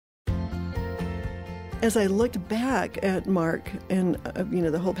as I looked back at Mark and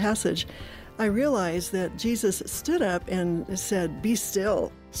the whole passage, I realized that Jesus stood up and said, "Be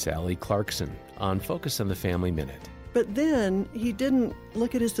still." Sally Clarkson on Focus on the Family Minute. But then he didn't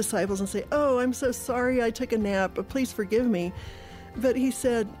look at his disciples and say, "Oh, I'm so sorry, I took a nap, please forgive me." But he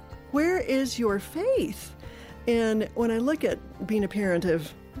said, "Where is your faith?" And when I look at being a parent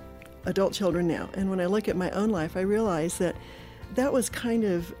of adult children now, and when I look at my own life, I realize that that was kind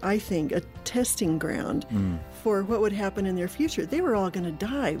of, I think, a testing ground for what would happen in their future. They were all going to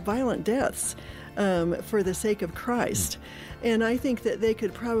die violent deaths for the sake of Christ. And I think that they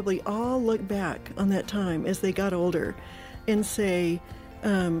could probably all look back on that time as they got older and say,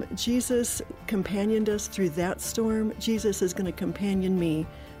 Jesus companioned us through that storm. Jesus is going to companion me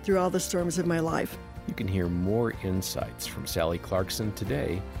through all the storms of my life. You can hear more insights from Sally Clarkson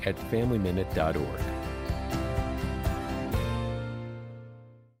today at FamilyMinute.org.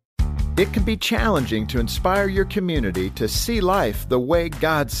 It can be challenging to inspire your community to see life the way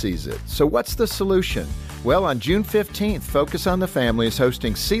God sees it. So what's the solution? Well, on June 15th, Focus on the Family is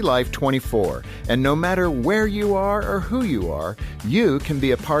hosting See Life 24. And no matter where you are or who you are, you can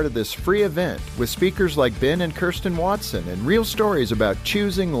be a part of this free event with speakers like Ben and Kirsten Watson and real stories about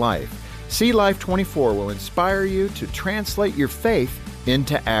choosing life. See Life 24 will inspire you to translate your faith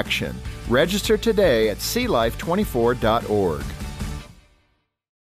into action. Register today at seelife24.org.